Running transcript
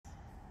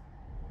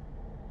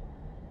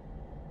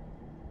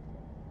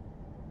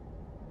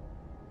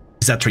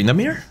Is that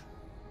Tryndamere?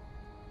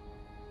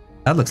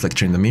 That looks like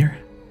Tryndamere.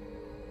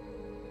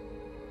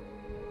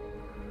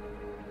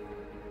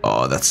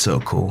 Oh, that's so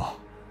cool.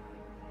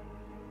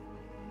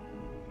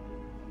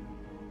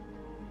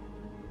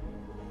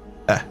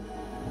 Ah.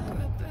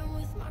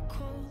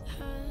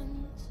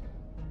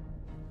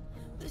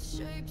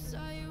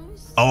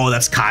 Oh,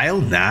 that's Kyle?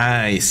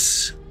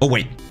 Nice. Oh,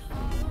 wait.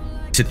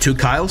 Is it two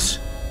Kyles?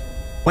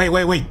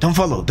 Wait. Don't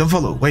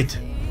follow. Wait.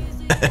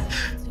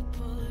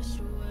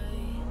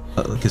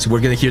 Because we're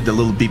gonna hear the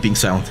little beeping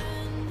sound.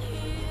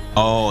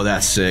 Oh,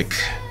 that's sick.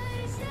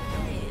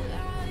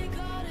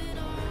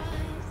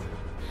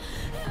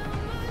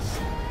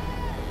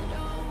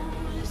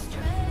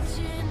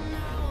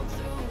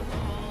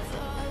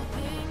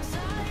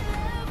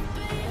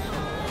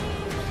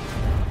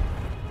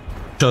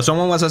 So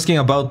someone was asking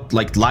about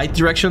like light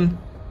direction.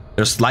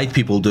 There's light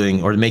people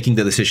doing or making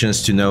the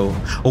decisions to know.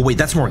 Oh wait,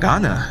 that's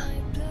Morgana.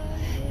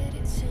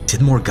 Is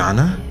it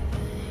Morgana?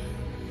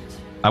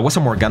 I was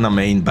a Morgana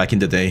main back in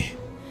the day.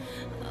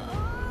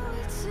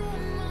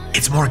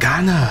 It's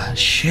Morgana.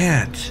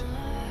 Shit.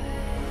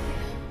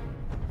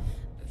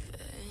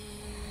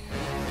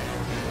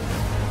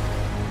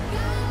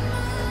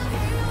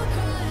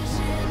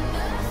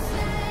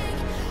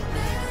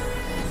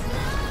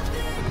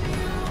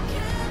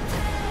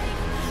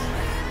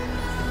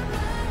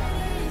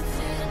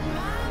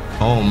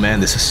 Oh man,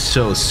 this is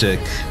so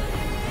sick.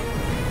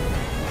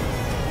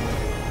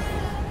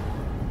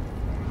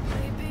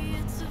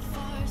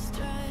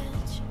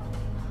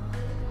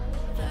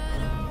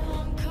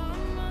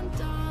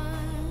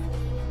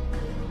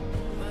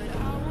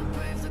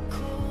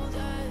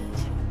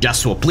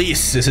 Yasuo,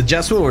 please. Is it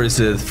Yasuo or is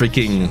it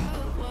freaking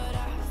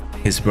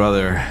his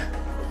brother?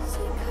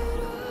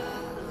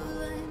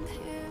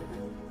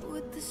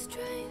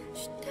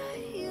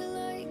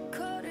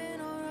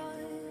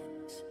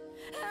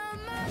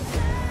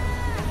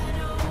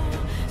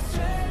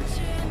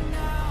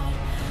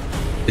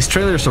 These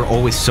trailers are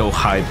always so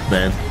hyped,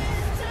 man.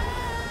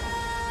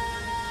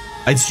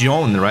 It's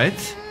Yon, right?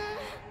 Is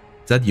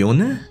that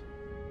Yone? I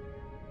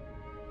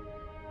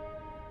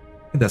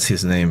think that's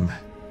his name.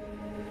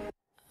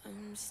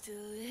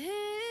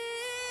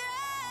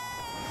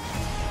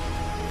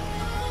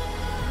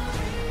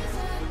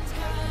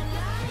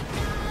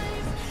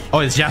 Oh,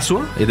 it's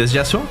Yasuo? It is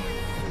Yasuo?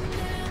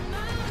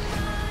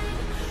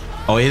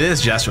 Oh, it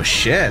is Yasuo.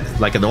 Shit,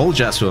 like an old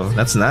Yasuo.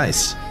 That's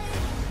nice.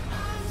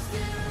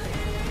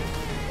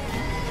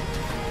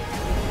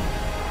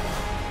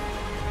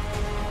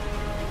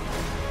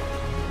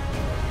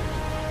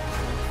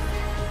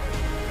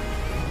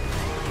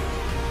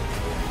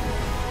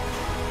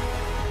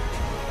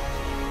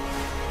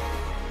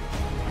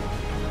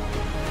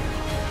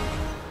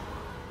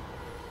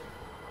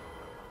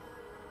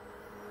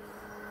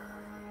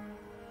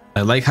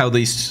 I like how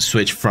they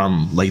switch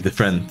from like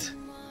different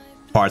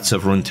parts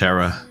of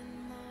Runeterra.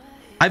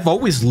 I've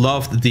always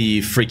loved the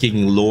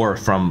freaking lore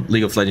from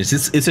League of Legends.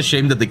 It's a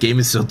shame that the game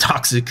is so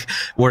toxic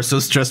or so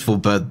stressful,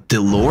 but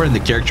the lore and the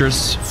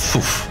characters...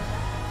 Phew.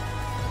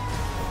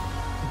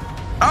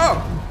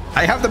 Oh!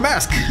 I have the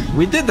mask!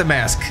 We did the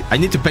mask! I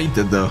need to paint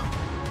it though.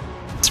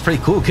 It's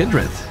pretty cool,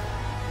 Kindred.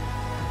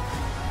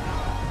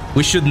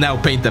 We should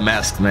now paint the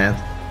mask, man.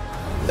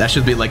 That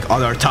should be like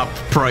on our top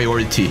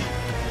priority.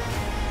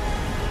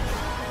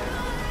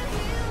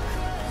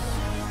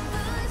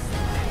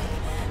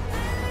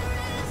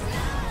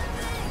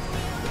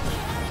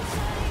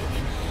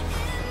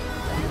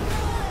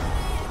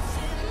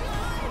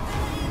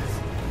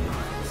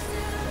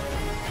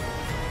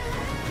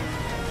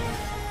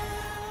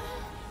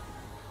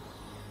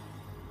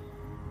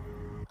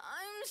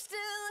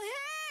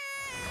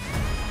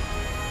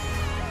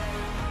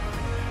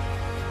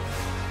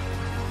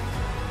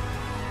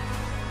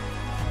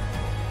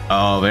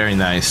 Oh, very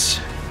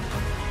nice.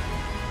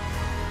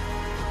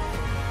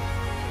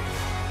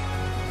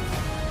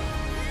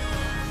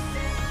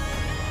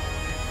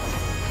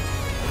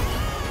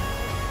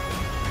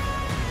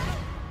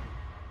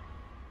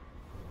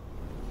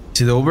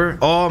 Is it over?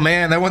 Oh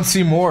man, I want to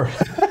see more.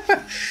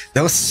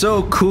 That was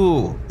so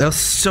cool. That was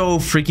so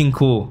freaking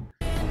cool.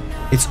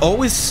 It's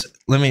always,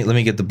 let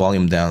me get the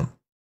volume down.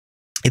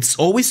 It's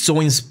always so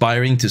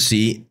inspiring to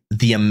see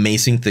the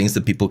amazing things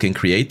that people can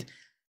create.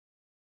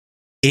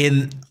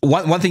 In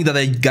one thing that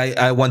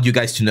I want you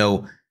guys to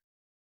know,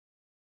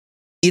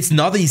 it's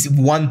not a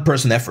one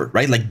person effort,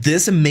 right? Like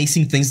this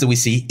amazing things that we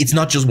see, it's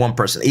not just one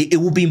person. It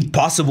will be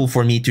impossible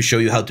for me to show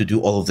you how to do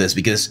all of this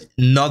because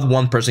not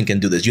one person can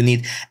do this. You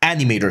need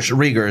animators,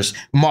 riggers,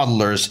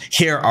 modelers,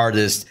 hair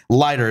artists,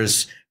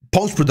 lighters,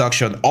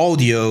 post-production,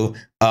 audio,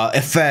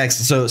 effects.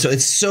 So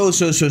it's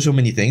so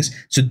many things.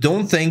 So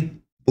don't think,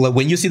 like,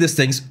 when you see these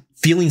things,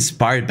 feel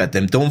inspired by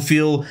them. Don't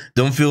feel,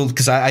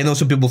 because I know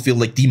some people feel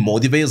like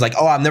demotivated. It's like,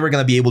 oh, I'm never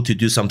going to be able to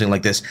do something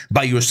like this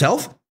by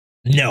yourself.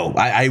 No,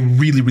 I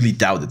really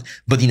doubt it.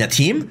 But in a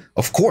team,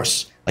 of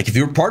course, like if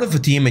you're part of a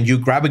team and you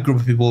grab a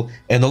group of people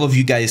and all of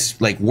you guys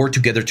like work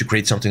together to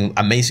create something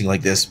amazing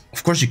like this,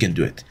 of course you can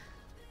do it.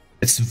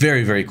 It's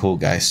very cool,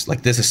 guys.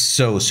 Like this is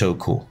so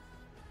cool.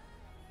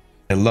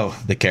 I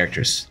love the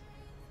characters.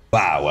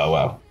 Wow, wow,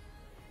 wow.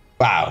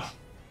 Wow.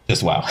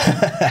 Just wow.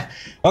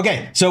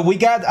 Okay, so we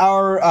got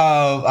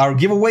our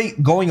giveaway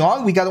going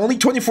on. We got only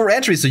 24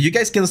 entries, so you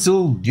guys can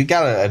still, you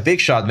got a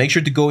big shot. Make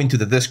sure to go into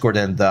the Discord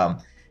and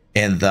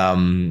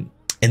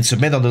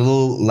submit on the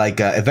little like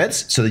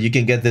events so that you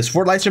can get this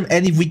for live stream.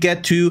 And if we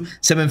get to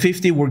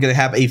 750, we're gonna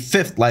have a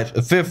fifth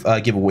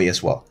giveaway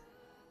as well.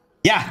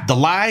 Yeah, the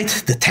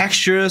light, the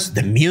textures,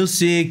 the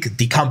music,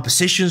 the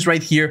compositions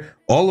right here,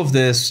 all of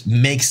this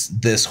makes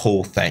this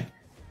whole thing.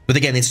 But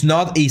again, it's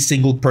not a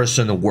single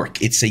person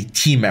work. It's a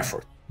team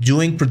effort.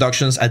 Doing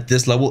productions at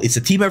this level, it's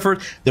a team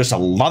effort. There's a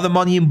lot of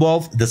money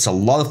involved. There's a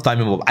lot of time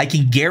involved. I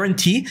can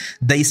guarantee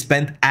they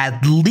spent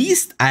at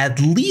least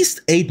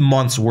 8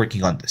 months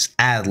working on this.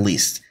 At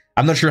least.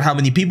 I'm not sure how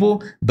many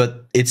people,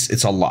 but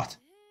it's a lot.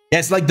 Yeah,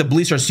 it's like the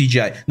Blizzard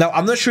CGI. Now,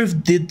 I'm not sure if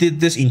they did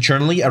this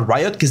internally at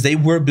Riot because they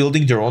were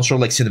building their own sort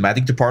of like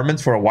cinematic department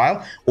for a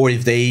while, or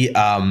if they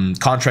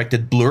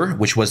contracted Blur,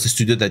 which was the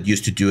studio that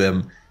used to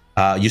do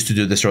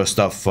this sort of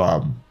stuff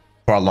for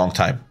a long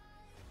time.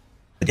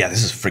 But yeah,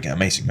 this is freaking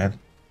amazing, man.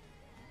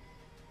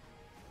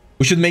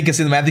 We should make a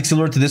cinematic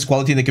similar to this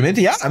quality in the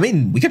community. Yeah, I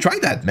mean, we can try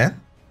that,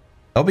 man.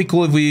 That would be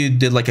cool if we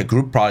did like a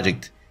group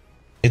project.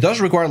 It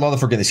does require a lot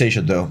of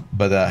organization though,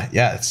 but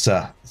yeah,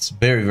 it's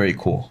very, very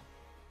cool.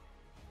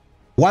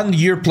 1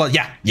 year plus,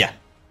 yeah.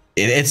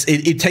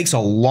 It takes a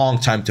long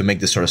time to make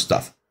this sort of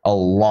stuff. A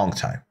long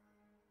time.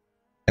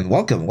 And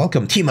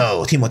welcome,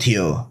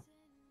 Timoteo.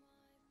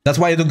 That's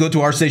why I don't go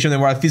to our station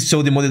anymore. I feel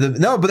so demotivated.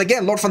 No, but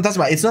again, Lord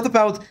Phantasma, it's not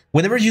about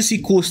whenever you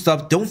see cool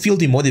stuff, don't feel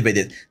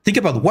demotivated. Think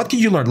about what can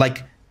you learn.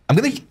 Like I'm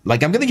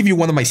gonna give you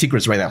one of my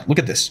secrets right now. Look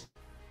at this.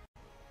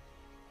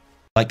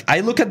 Like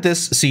I look at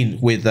this scene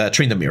with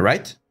Tryndamere,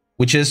 right?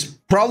 Which is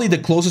probably the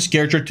closest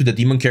character to the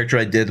demon character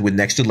I did with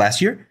Next to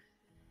last year.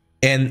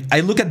 And I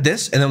look at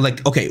this and I'm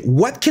like, okay,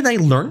 what can I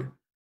learn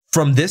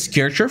from this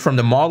character, from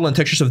the model and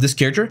textures of this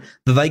character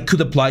that I could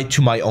apply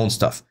to my own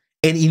stuff?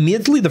 And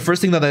immediately the first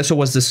thing that I saw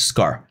was this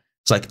scar.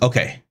 It's like,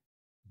 okay,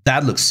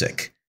 that looks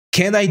sick.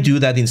 Can I do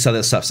that inside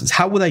a substance?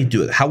 How would I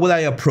do it? How would I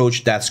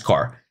approach that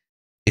scar?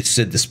 It's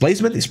a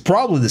displacement. It's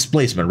probably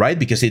displacement, right?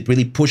 Because it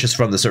really pushes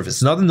from the surface.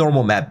 It's not a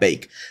normal map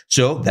bake.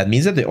 So that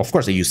means that, of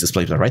course, they use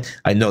displacement, right?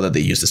 I know that they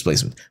use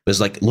displacement. But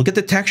it's like, look at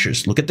the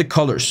textures. Look at the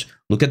colors.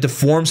 Look at the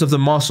forms of the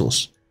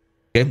muscles.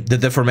 Okay, the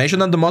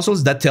deformation on the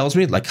muscles, that tells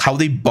me like how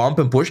they bump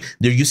and push.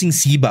 They're using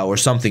SIBA or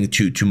something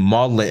to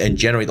model it and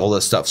generate all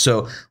that stuff.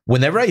 So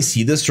whenever I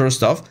see this sort of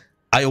stuff,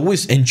 I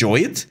always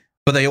enjoy it,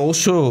 but I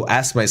also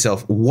ask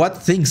myself, what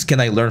things can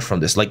I learn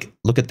from this? Like,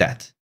 look at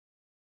that.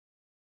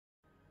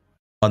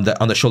 On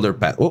the shoulder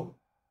pad. Oh,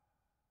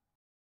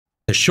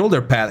 the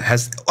shoulder pad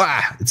has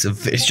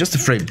it's just a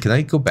frame. Can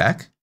I go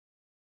back?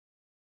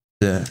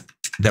 There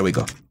we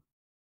go.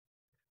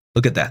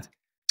 Look at that.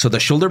 So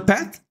the shoulder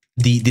pad,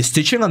 the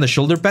stitching on the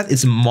shoulder pad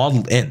is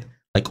modeled in.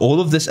 Like all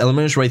of these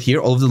elements right here,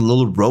 all of the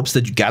little ropes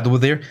that you got over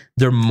there,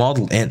 they're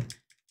modeled in.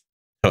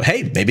 So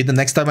hey, maybe the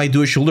next time I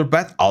do a shoulder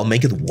pad, I'll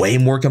make it way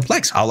more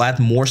complex. I'll add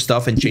more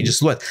stuff and change the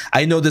silhouette.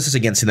 I know this is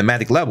again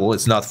cinematic level.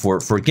 It's not for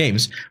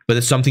games, but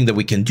it's something that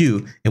we can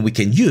do and we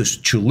can use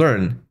to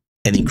learn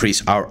and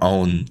increase our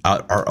own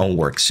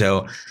work.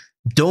 So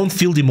don't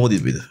feel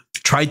demotivated.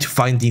 Try to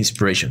find the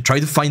inspiration. Try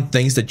to find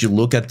things that you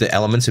look at the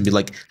elements and be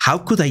like, how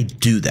could I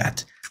do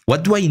that?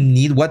 What do I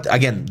need? What,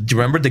 again, do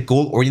you remember the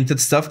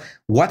goal-oriented stuff?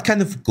 What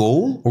kind of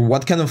goal or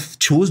what kind of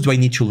tools do I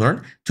need to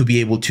learn to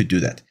be able to do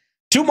that?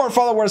 2 more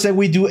followers and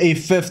we do a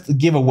 5th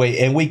giveaway.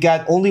 And we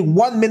got only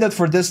 1 minute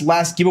for this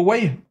last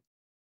giveaway.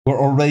 We're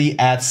already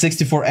at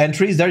 64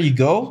 entries. There you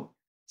go.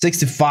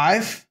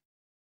 65.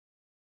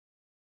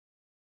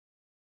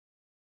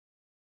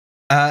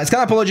 It's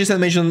kind of apologies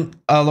animation.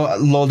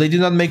 Lol, they do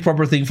not make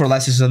proper thing for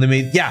last season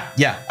anime.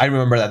 Yeah, I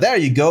remember that. There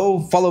you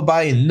go. Followed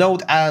by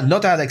Note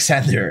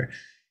Alexander.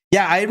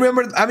 Yeah, I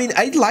remember. I mean,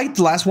 I liked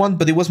the last one,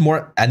 but it was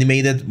more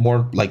animated,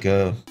 more like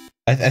a.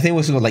 I think it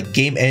was like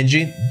game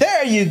engine.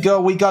 There you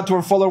go. We got to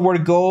our follower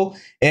goal,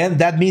 and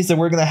that means that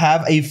we're gonna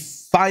have a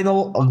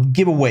final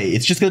giveaway.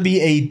 It's just gonna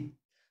be a,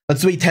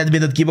 let's do a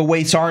 10-minute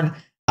giveaway, Sarn.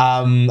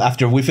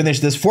 After we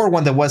finish this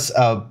 4-1 that was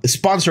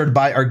sponsored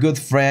by our good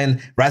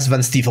friend Razvan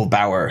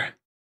Stiefelbauer.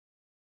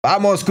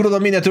 Vamos, Crudo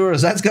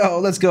Miniatures, let's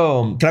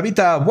go.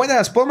 Cravita,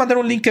 buenas, ¿puedo mandar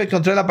un link que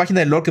encontré en la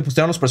página de lore que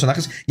postearon los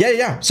personajes?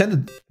 Yeah, send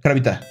it,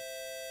 Cravita.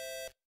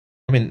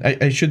 I mean,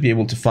 I should be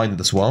able to find it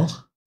as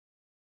well.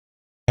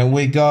 And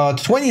we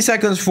got 20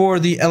 seconds for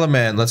the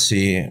element. Let's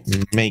see,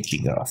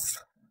 making of.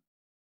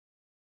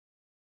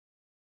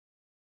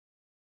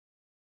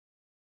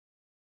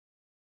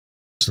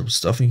 Some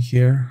stuff in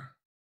here.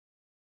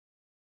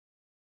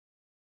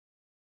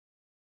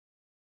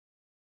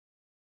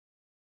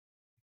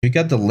 You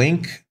got the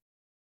link.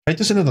 Try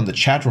to send it on the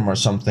chat room or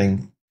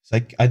something. It's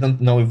like, I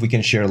don't know if we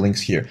can share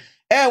links here.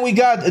 And we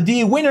got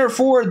the winner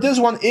for this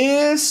one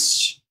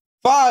is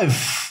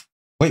 5.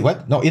 Wait,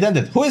 what? No, it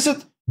ended. Who is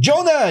it?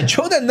 Jonah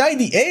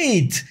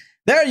 98.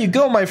 There you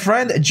go, my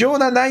friend.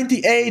 Jonah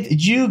 98.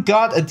 You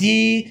got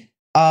the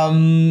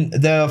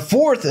The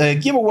fourth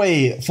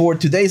giveaway for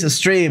today's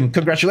stream.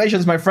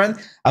 Congratulations, my friend.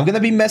 I'm gonna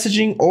be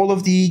messaging all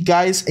of the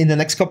guys in the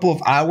next couple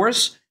of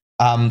hours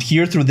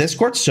here through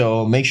Discord,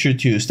 so make sure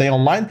to stay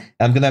online.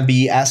 I'm gonna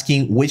be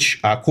asking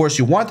which course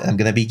you want, and I'm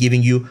gonna be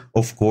giving you,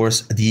 of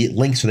course, the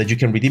link so that you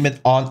can redeem it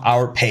on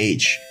our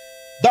page.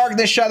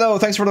 Darkness Shadow,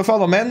 thanks for the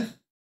follow, man.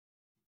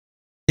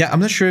 Yeah, I'm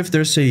not sure if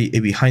there's a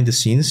behind the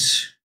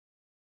scenes.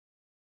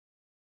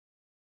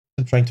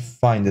 I'm trying to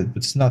find it,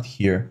 but it's not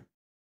here.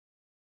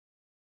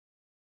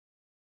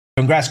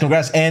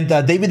 Congrats. And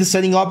David is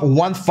setting up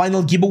one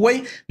final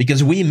giveaway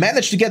because we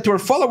managed to get to our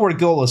follower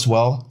goal as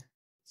well.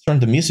 Let's turn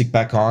the music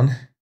back on.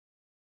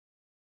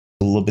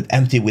 A little bit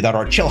empty without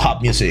our chill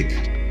hop music.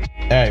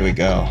 There we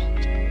go.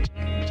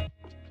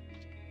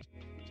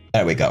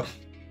 There we go.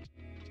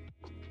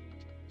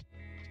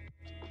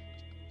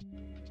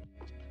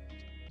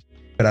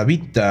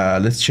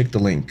 Bravita, let's check the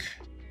link.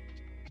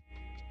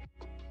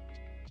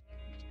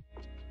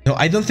 No,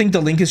 I don't think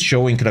the link is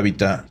showing,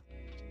 Kravita.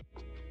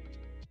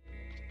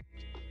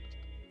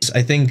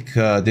 I think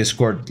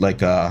Discord, like,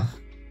 but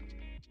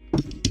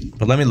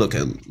let me look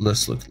at,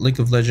 let's look. League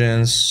of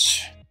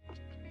Legends.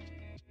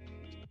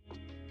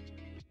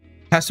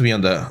 Has to be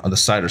on the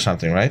side or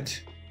something,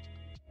 right?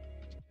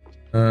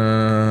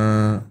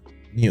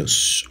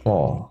 News.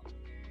 Oh.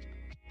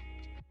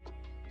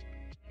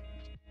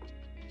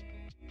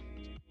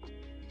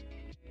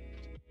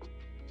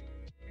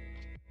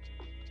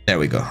 There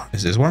we go.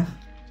 Is this one?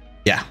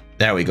 Yeah,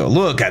 there we go.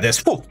 Look at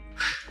this. Whoa.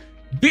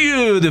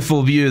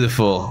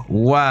 Beautiful.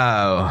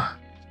 Wow.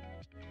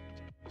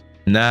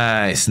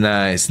 Nice.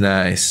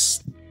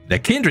 The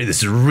Kindred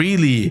is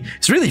really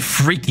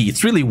freaky.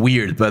 It's really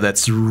weird, but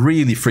that's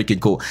really freaking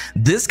cool.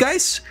 This,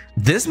 guys,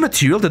 this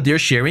material that they're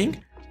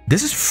sharing,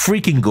 this is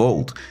freaking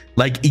gold.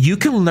 Like, you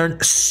can learn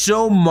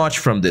so much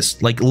from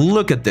this. Like,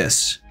 look at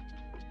this.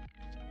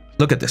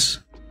 Look at this.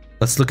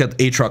 Let's look at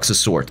Aatrox's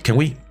sword. Can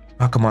we?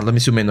 Oh, come on. Let me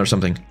zoom in or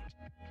something.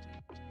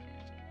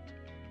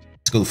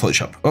 Let's go to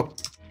Photoshop. Oh.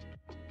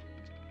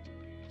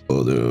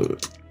 Go to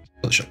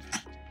Photoshop.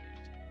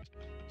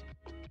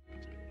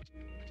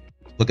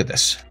 Look at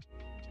this.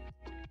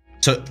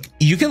 So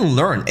you can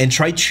learn and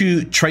try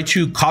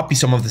to copy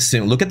some of this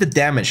thing. Look at the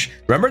damage.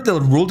 Remember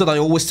the rule that I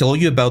always tell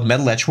you about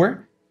metal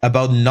edgeware?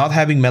 About not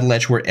having metal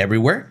edgeware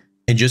everywhere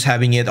and just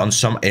having it on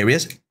some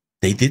areas?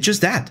 They did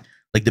just that.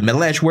 Like the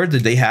metal edgeware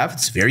that they have,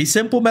 it's very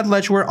simple metal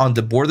edgeware on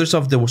the borders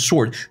of the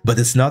sword, but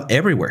it's not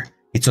everywhere.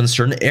 It's on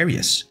certain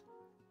areas.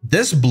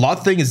 This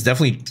blood thing is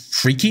definitely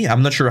freaky.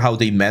 I'm not sure how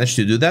they managed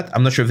to do that.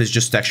 I'm not sure if it's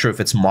just texture,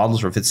 if it's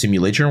models, or if it's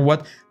simulation or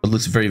what, but it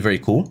looks very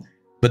cool.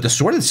 But the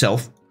sword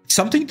itself,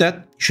 something that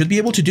you should be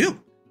able to do.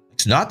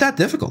 It's not that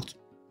difficult.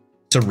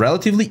 It's a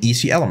relatively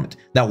easy element.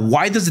 Now,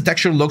 why does the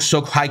texture look so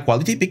high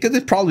quality? Because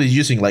it probably is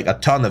using like a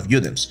ton of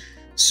UDIMs.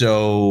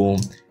 So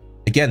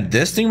again,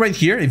 this thing right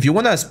here, if you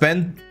want to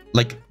spend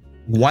like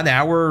 1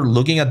 hour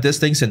looking at these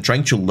things and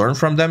trying to learn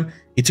from them,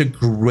 it's a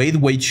great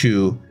way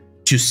to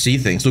see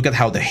things. Look at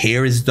how the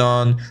hair is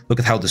done. Look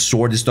at how the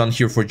sword is done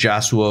here for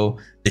Yasuo.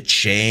 The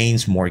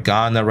chains,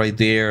 Morgana right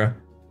there.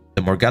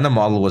 The Morgana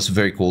model was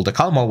very cool. The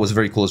Kala model was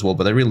very cool as well,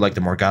 but I really like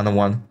the Morgana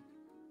one.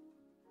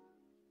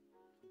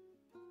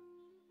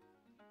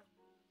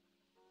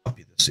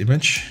 Copy this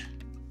image.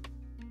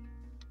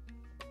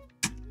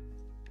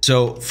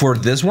 So for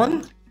this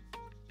one,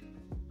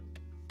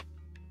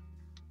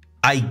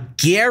 I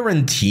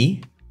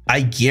guarantee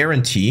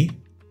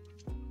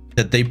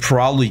that they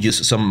probably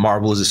used some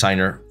Marvelous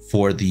Designer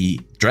for the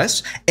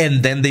dress,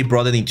 and then they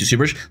brought it into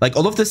ZBrush. Like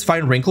all of these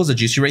fine wrinkles that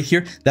you see right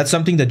here, that's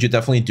something that you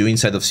definitely do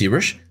inside of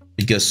ZBrush,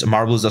 because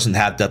Marvelous doesn't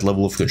have that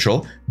level of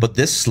control. But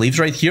this sleeves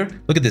right here,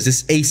 look at this,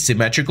 this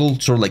asymmetrical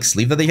sort of like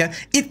sleeve that they have.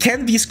 It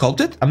can be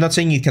sculpted. I'm not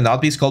saying it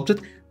cannot be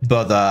sculpted,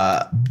 but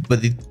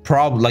it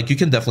probably, like, you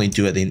can definitely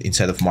do it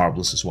inside of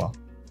Marvelous as well.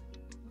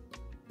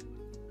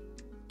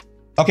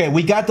 Okay,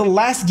 we got the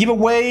last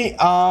giveaway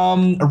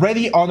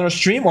ready on our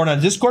stream or on our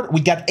Discord.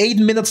 We got 8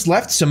 minutes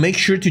left, so make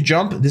sure to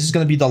jump. This is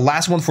going to be the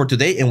last one for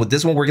today, and with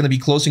this one, we're going to be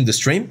closing the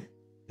stream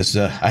because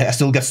I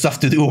still got stuff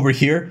to do over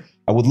here.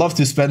 I would love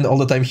to spend all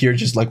the time here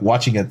just like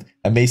watching it.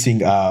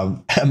 Amazing,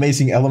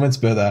 amazing elements,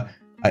 but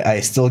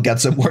I still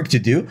got some work to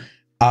do.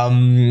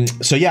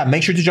 So yeah,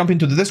 make sure to jump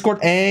into the Discord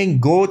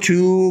and go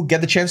to get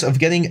the chance of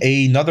getting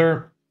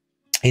another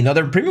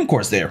premium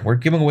course there. We're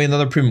giving away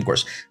another premium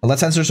course. Now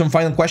let's answer some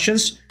final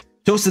questions.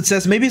 Toasted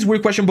says, maybe it's a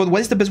weird question, but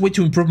what is the best way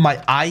to improve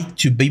my eye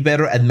to be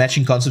better at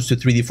matching concepts to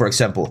 3D, for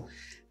example?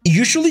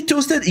 Usually,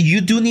 Toasted,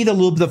 you do need a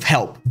little bit of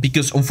help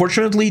because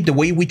unfortunately, the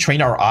way we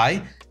train our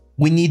eye,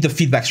 we need the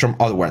feedbacks from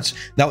other ones.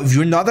 Now, if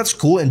you're not at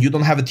school and you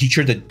don't have a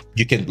teacher that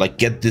you can like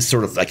get this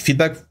sort of like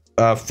feedback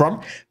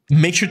from,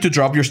 make sure to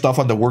drop your stuff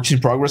on the works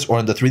in progress or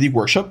on the 3D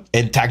workshop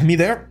and tag me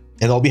there,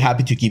 and I'll be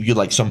happy to give you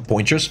like some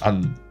pointers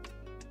on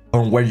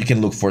where you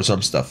can look for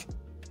some stuff.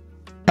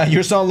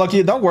 You're so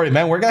unlucky. Don't worry,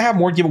 man. We're gonna have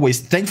more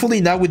giveaways.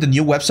 Thankfully, now with the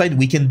new website,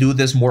 we can do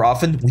this more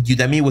often. With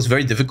Udemy, it was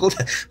very difficult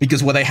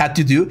because what I had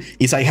to do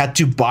is I had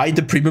to buy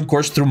the premium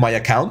course through my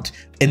account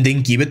and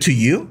then give it to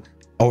you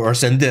or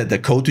send the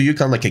code to you,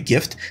 kind of like a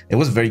gift. It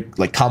was very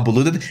like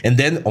convoluted, and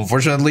then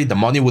unfortunately the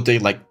money would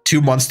take like 2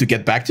 months to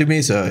get back to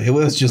me, so it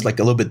was just like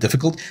a little bit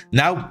difficult.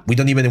 Now we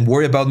don't even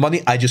worry about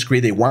money. I just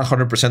create a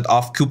 100%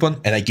 off coupon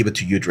and I give it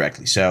to you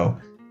directly. So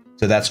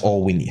that's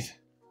all we need.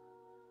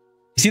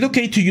 Is it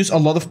okay to use a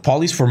lot of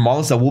polys for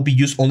models that will be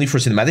used only for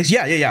cinematics?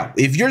 Yeah.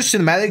 If you're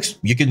cinematics,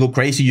 you can go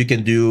crazy. You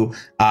can do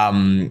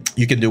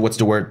what's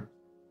the word?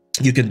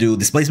 You can do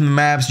displacement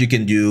maps. You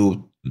can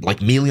do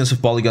like millions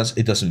of polygons.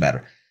 It doesn't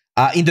matter.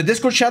 In the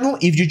Discord channel,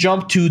 if you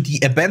jump to the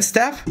events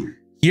tab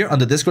here on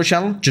the Discord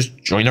channel, just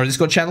join our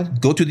Discord channel,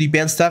 go to the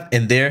events tab,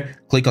 and there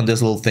click on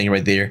this little thing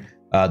right there,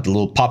 the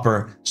little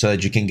popper, so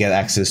that you can get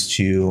access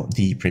to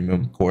the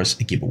premium course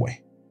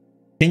giveaway.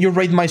 Can you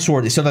rate my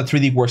sword? It's on a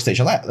 3D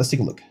workstation. Let's take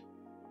a look.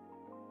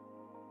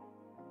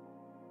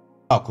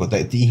 Oh, cool.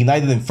 The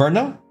Ignited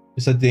Inferno?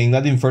 Is that the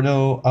Ignited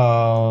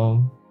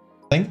Inferno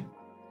thing?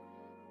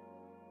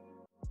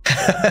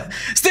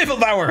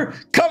 Stapelbauer!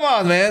 Come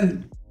on,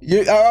 man!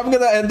 I'm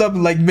gonna end up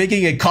like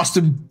making a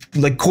custom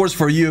like course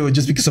for you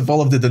just because of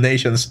all of the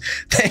donations.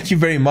 Thank you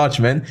very much,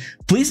 man.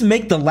 Please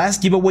make the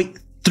last giveaway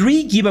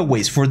 3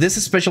 giveaways for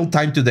this special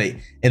time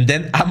today, and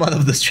then I'm out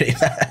of the stream.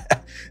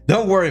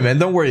 Don't worry, man.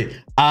 Don't worry.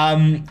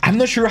 I'm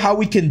not sure how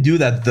we can do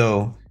that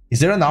though. Is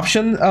there an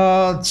option,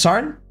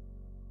 Sarn?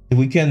 If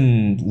we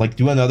can like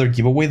do another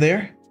giveaway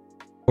there,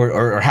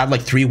 or have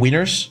like 3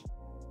 winners.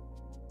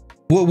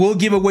 We'll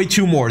give away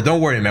 2 more.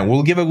 Don't worry, man.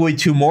 We'll give away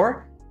 2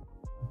 more.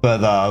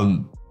 But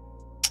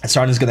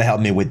Sarn is gonna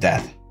help me with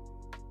that.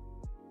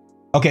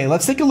 Okay,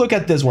 let's take a look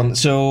at this one.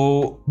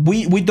 So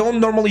we don't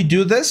normally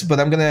do this, but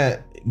I'm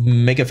gonna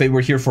make a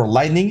favor here for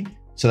Lightning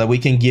so that we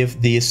can give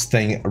this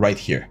thing right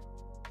here.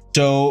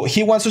 So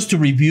he wants us to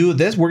review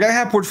this. We're gonna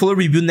have portfolio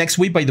review next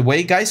week, by the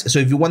way, guys. So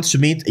if you want to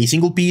submit a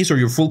single piece or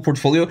your full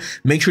portfolio,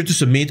 make sure to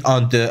submit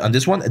on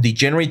this one, the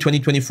January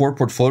 2024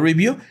 portfolio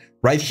review.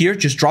 Right here,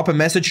 just drop a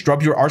message,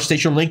 drop your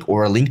ArtStation link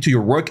or a link to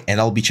your work,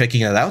 and I'll be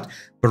checking it out.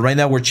 But right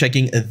now, we're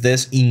checking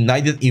this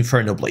Ignited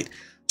Inferno Blade.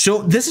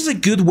 So this is a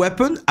good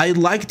weapon. I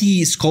like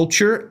the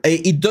sculpture.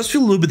 It does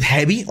feel a little bit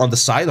heavy on the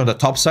side, on the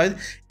top side,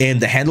 and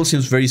the handle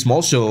seems very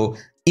small. So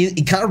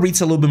it kind of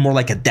reads a little bit more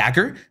like a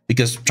dagger,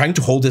 because trying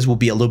to hold this will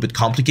be a little bit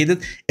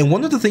complicated. And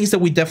one of the things that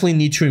we definitely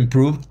need to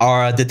improve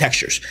are the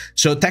textures.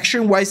 So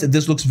texturing wise,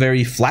 this looks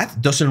very flat,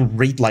 doesn't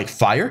read like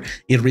fire.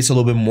 It reads a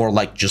little bit more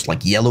like just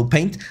like yellow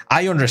paint.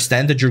 I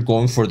understand that you're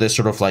going for this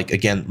sort of like,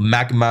 again,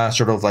 magma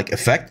sort of like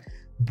effect,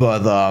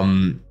 but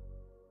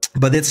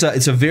it's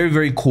a very,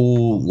 very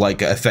cool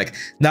like effect.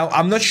 Now,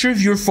 I'm not sure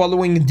if you're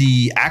following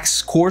the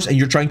Axe course and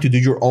you're trying to do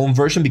your own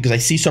version, because I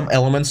see some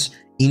elements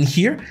in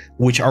here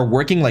which are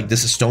working, like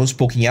this stones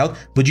poking out,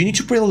 but you need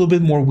to play a little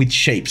bit more with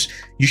shapes.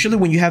 Usually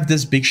when you have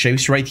this big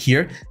shapes right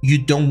here, you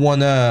don't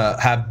want to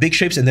have big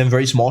shapes and then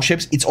very small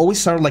shapes. It's always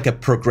sort of like a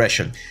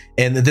progression,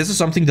 and this is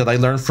something that I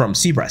learned from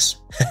zebras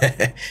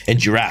and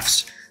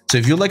giraffes. So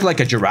if you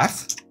like a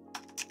giraffe,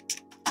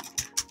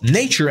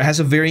 nature has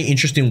a very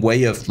interesting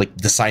way of like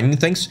designing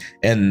things,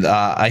 and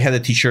I had a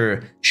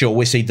teacher, she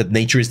always say that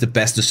nature is the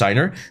best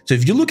designer. So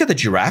if you look at the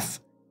giraffe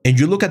and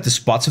you look at the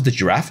spots of the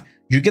giraffe,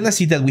 you're gonna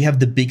see that we have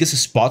the biggest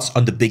spots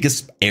on the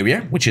biggest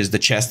area, which is the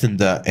chest and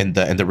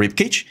the rib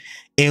cage.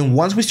 And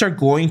once we start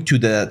going to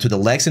the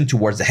legs and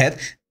towards the head,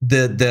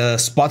 the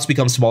spots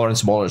become smaller and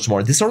smaller and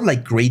smaller. This sort of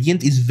like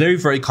gradient is very,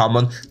 very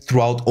common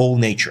throughout all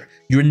nature.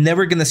 You're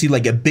never gonna see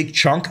like a big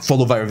chunk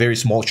followed by a very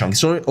small chunk.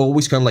 It's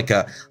always kind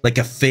of like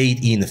a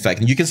fade in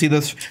effect. And you can see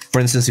this, for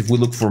instance, if we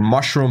look for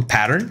mushroom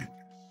pattern,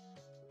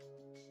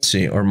 let's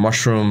see, or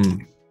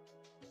mushroom.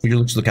 If you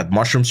look at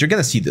mushrooms, you're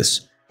gonna see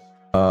this.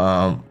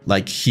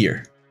 Like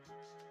here,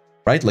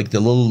 right? Like the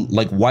little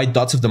like white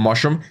dots of the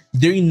mushroom,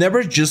 they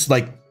never just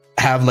like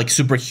have like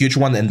super huge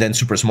one and then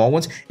super small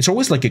ones. It's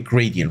always like a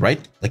gradient,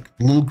 right? Like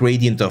a little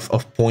gradient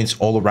of points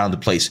all around the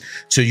place.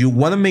 So you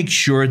want to make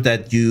sure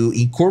that you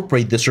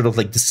incorporate this sort of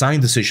like design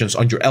decisions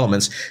on your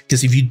elements,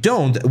 because if you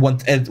don't,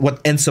 what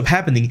ends up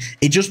happening,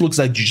 it just looks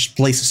like you just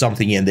place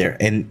something in there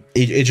and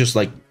it just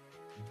like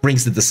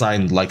brings the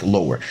design like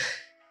lower.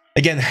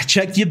 Again,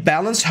 check the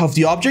balance of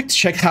the object,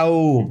 check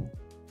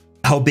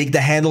how big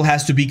the handle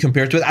has to be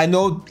compared to it. I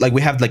know like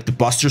we have like the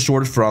Buster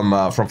Sword from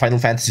Final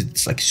Fantasy.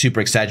 It's like super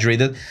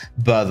exaggerated,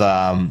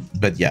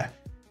 but yeah.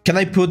 Can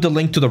I put the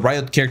link to the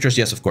Riot characters?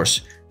 Yes, of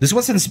course. This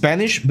one's in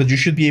Spanish, but you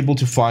should be able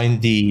to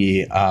find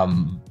the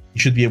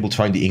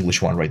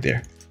English one right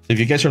there. So if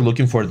you guys are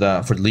looking for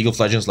the League of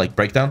Legends like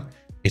breakdown,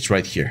 it's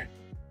right here.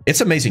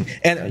 It's amazing.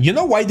 And you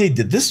know why they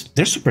did this?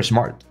 They're super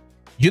smart.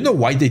 You know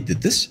why they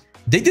did this?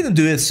 They didn't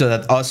do it so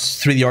that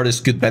us 3D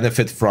artists could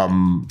benefit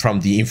from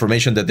the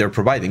information that they're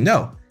providing.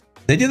 No,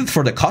 they did it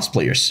for the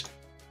cosplayers.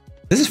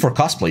 This is for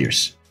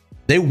cosplayers.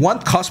 They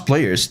want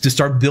cosplayers to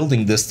start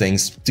building these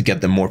things to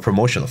get them more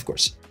promotion, of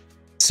course.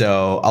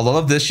 So a lot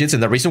of this shit,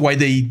 and the reason why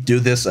they do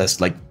this as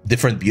like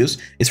different views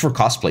is for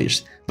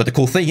cosplayers. But the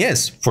cool thing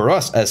is, for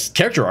us as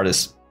character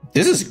artists,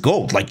 this is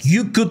gold. Like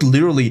you could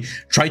literally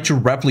try to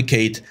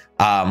replicate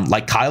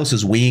like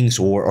Kyle's wings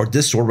or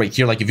this sword right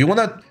here. Like if you want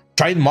to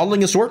try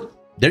modeling a sword,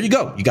 there you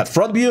go. You got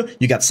front view,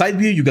 you got side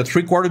view, you got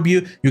 3/4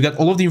 view, you got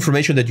all of the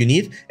information that you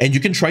need, and you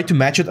can try to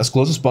match it as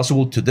close as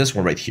possible to this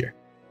one right here.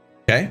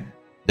 Okay,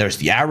 there's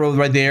the arrow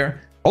right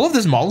there. All of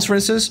these models, for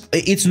instance,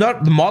 it's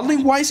not, the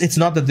modeling wise, it's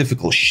not that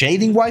difficult.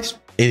 Shading wise,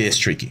 it is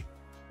tricky.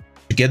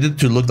 To get it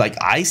to look like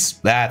ice,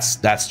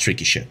 that's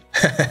tricky shit.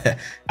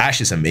 Ash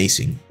is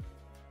amazing.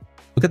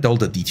 Look at all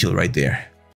the detail right there.